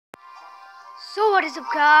So what is up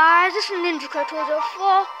guys, this is Ninja Clashroyalle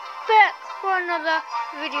 4 back for another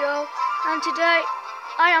video, and today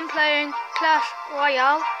I am playing Clash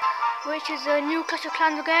Royale, which is a new Clash of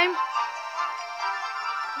Clans game.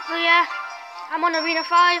 So yeah, I'm on Arena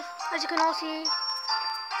 5 as you can all see.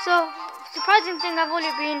 So surprising thing, I've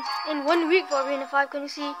only been in 1 week for Arena 5. Can you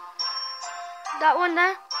see that one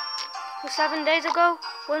there? So 7 days ago,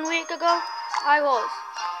 1 week ago, I was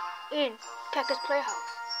in Pekka's Playhouse.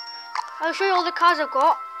 I'll show you all the cars I've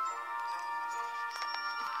got.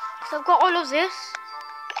 So I've got all of this.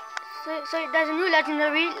 So there's a new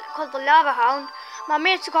legendary called the Lava Hound. My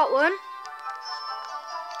mate's got one.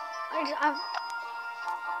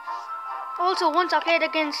 Also, once I played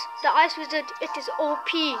against the Ice Wizard, it is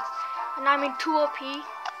OP, and I mean 2 OP.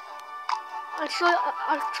 I'll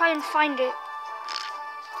try and find it.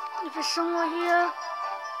 If it's somewhere here,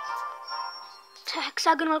 it's a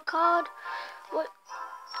hexagonal card. What?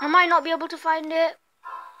 I might not be able to find it.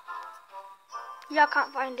 Yeah, I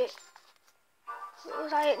can't find it. What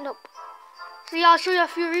was I? Nope. So yeah, I'll show you a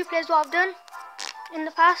few replays what I've done in the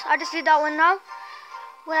past. I just did that one now,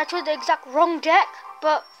 when I chose the exact wrong deck,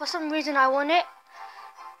 but for some reason I won it.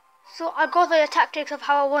 So I'll go through the tactics of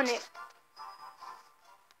how I won it.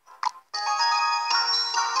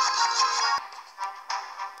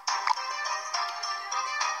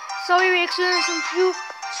 Sorry, we experienced a few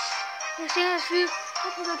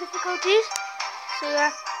technical difficulties. So yeah,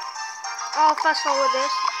 I'll fast forward this.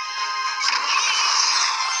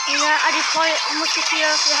 And yeah, I deploy a musketeer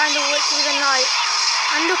behind the witch with a knight.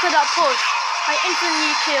 And look at that push. I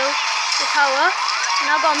instantly kill the tower. And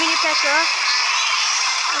I've got a mini Pekka.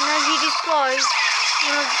 And then he destroys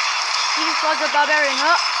the barbarian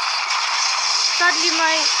hut. Sadly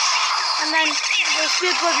and then the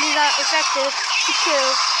spear goblins are effective to kill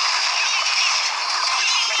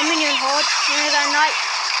a minion horde. And that knight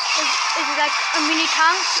is like a mini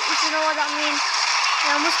tank, if you know what that means.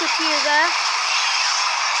 And a musketeer there.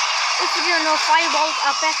 If you didn't know, fireballs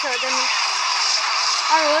are better than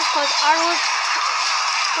arrows, because arrows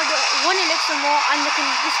got 1 elixir more and they can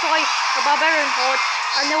destroy a barbarian horde,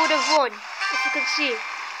 and they would have won, if you can see.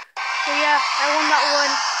 So yeah, I won that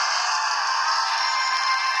one.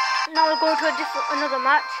 Now we'll go to another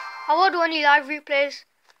match. I won't do any live replays.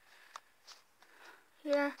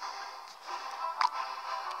 Yeah.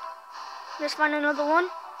 Let's find another one.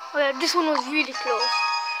 Oh yeah, this one was really close.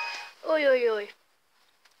 Oi oi oi.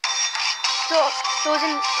 So it was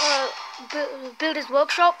in Builder's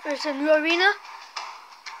Workshop. It's a new arena.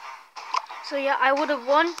 So yeah, I would have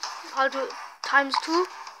won. I'll do it ×2.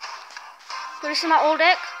 So this is my old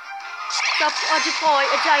deck. So I'll deploy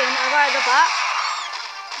a giant right at the back.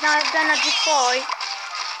 Then I deploy.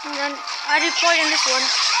 And then I deploy in this one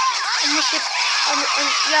a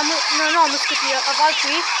musketeer, a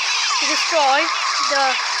Valkyrie, to destroy the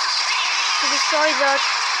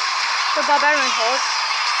barbarian horde.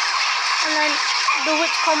 And then the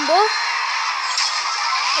witch combo.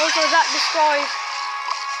 Also that destroys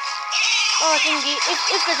thingy.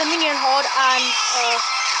 If there's a minion horde and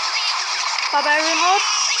barbarian horde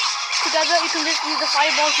together, you can just use the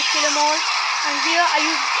fireball to kill them all. And here I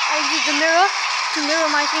use the mirror to mirror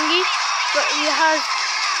my thingy, but he has,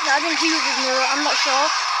 I think he uses mirror, I'm not sure.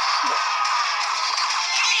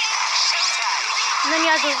 And then he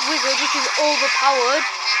has a wizard which is overpowered,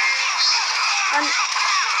 and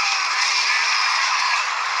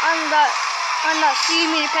that sea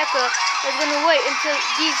mini Pekka is gonna wait until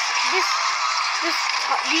this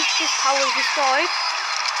tower is destroyed.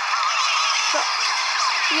 So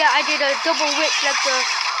yeah, I did a double witch like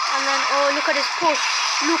and then look at this push.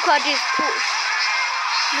 Look at this push.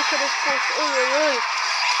 Look at this push. Oi.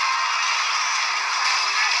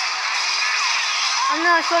 I'm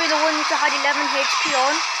gonna show you the one which I had 11 HP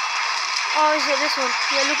on. Oh, is it this one?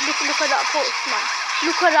 Yeah, look at that push, man.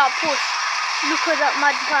 Look at that push. Look at that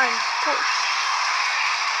mad man push.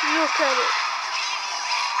 Look at it.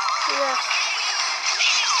 Yeah.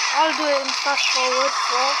 I'll do it in fast forward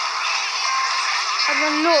first. And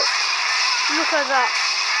then look at that.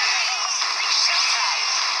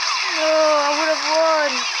 No, I would have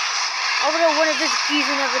won. I would have won if this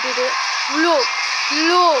geezer never did it. Look.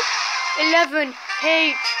 11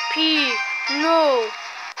 HP. No.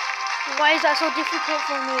 Why is that so difficult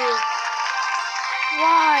for me?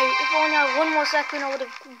 Why? If I only had 1 more second, I would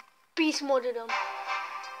have beast moded them.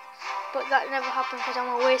 But that never happened because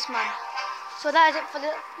I'm a waste man. So that is it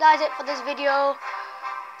for this video.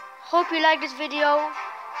 Hope you like this video.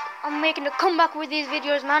 I'm making a comeback with these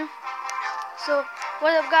videos, man. So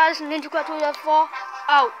what up guys, Ninja Clashroyalle 4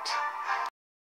 out.